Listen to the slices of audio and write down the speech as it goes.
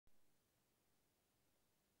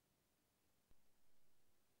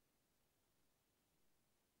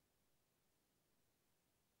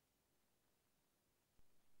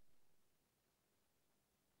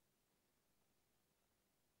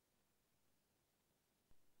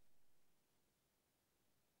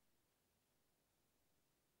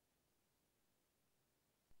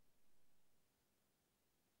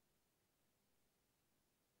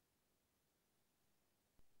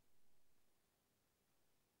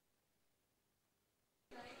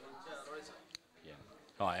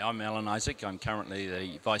Hi, I'm Alan Isaac. I'm currently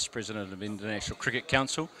the Vice President of the International Cricket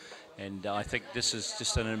Council, and I think this is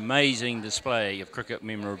just an amazing display of cricket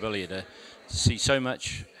memorabilia. To see so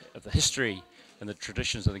much of the history and the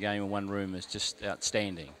traditions of the game in one room is just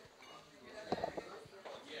outstanding.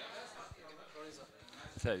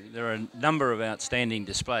 So there are a number of outstanding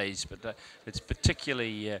displays, but it's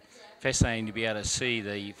particularly fascinating to be able to see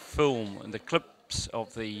the film and the clips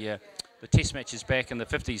of the test matches back in the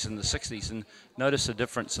 50s and the 60s and notice the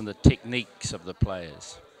difference in the techniques of the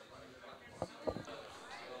players.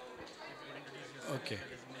 Okay.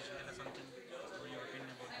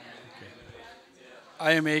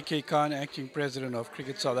 I am A.K. Khan, Acting President of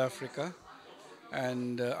Cricket South Africa.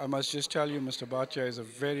 And I must just tell you, Mr. Bhatia is a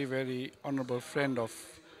very, very honorable friend of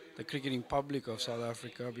the cricketing public of South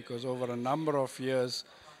Africa because over a number of years,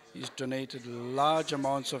 he's donated large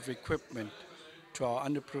amounts of equipment to our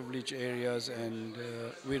underprivileged areas, and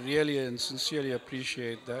we really and sincerely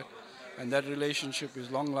appreciate that. And that relationship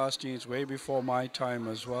is long lasting. It's way before my time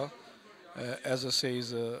as well. As I say,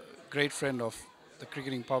 he's a great friend of the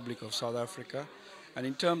cricketing public of South Africa. And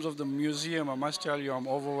in terms of the museum, I must tell you I'm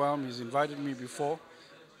overwhelmed. He's invited me before,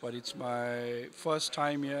 but it's my first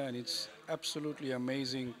time here, and it's absolutely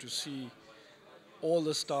amazing to see all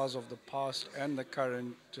the stars of the past and the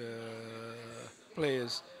current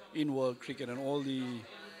players in world cricket, and all the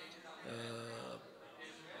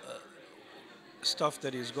stuff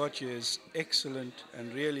that he's got here is excellent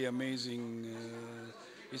and really amazing.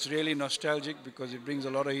 It's really nostalgic because it brings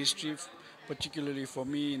a lot of history, particularly for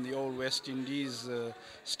me in the old West Indies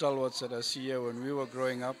stalwarts that I see here when we were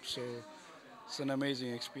growing up. So it's an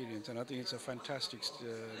amazing experience, and I think it's a fantastic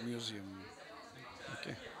museum.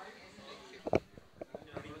 Okay.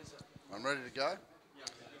 I'm ready to go.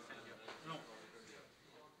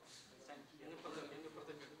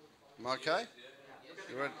 Am I okay?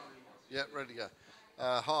 You ready? Yeah, ready to go.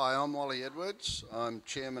 Hi, I'm Wally Edwards. I'm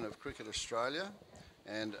Chairman of Cricket Australia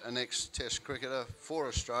and an ex-Test cricketer for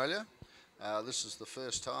Australia. This is the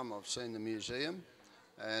first time I've seen the museum,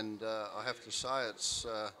 and I have to say it's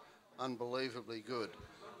unbelievably good.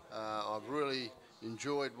 I've really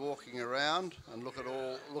enjoyed walking around and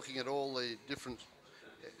looking at all the different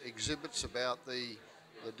exhibits about the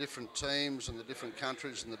different teams and the different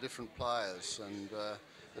countries and the different players, and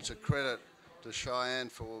it's a credit to Cheyenne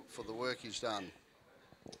for the work he's done.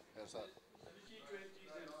 How's that?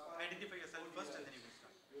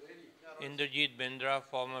 Inderjeet Bindra,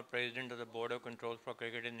 former President of the Board of Control for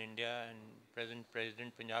Cricket in India and present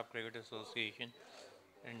President Punjab Cricket Association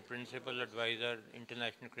and Principal Advisor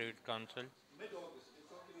International Cricket Council.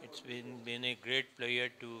 It's been a great pleasure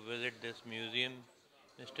to visit this museum.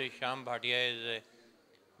 Mr. Shyam Bhatia is a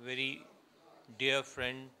very dear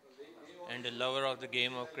friend and a lover of the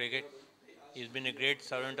game of cricket. He's been a great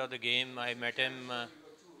servant of the game. I met him,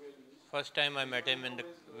 first time I met him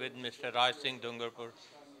with Mr. Raj Singh Dungarpur,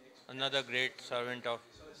 another great servant of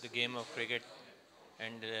the game of cricket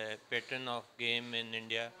and patron of game in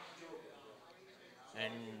India.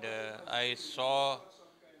 And I saw,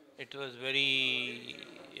 it was very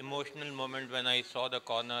emotional moment when I saw the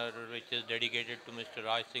corner which is dedicated to Mr.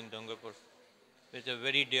 Raj Singh Dungarpur, which is a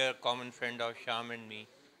very dear common friend of Shyam and me.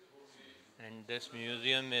 And this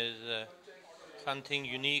museum is something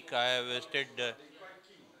unique. I have visited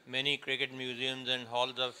many cricket museums and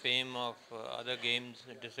halls of fame of other games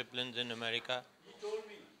disciplines in America.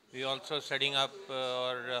 We also setting up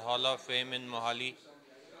our Hall of Fame in Mohali,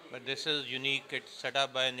 but this is unique. It's set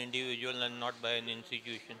up by an individual and not by an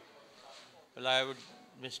institution. Well, I would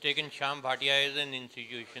mistaken Shyam Bhatia as an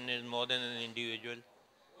institution, is more than an individual.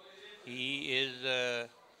 He is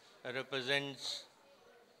represents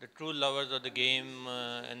the true lovers of the game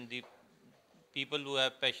and the people who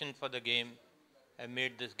have passion for the game have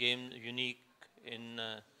made this game unique in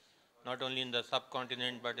not only in the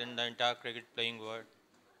subcontinent but in the entire cricket playing world.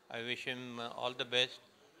 I wish him all the best.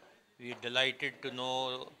 We are delighted to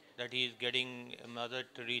know that he is getting a Mother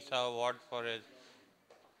Teresa Award for his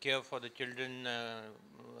care for the children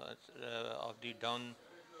of the down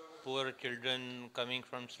poor children coming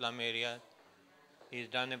from slum areas. He's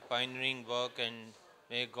done a pioneering work, and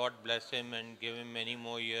may God bless him and give him many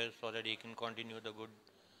more years so that he can continue the good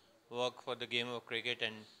work for the game of cricket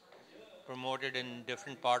and promote it in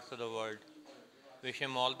different parts of the world. Wish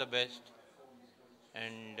him all the best,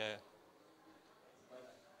 and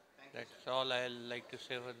that's all I'd like to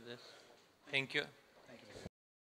say for this. Thank you.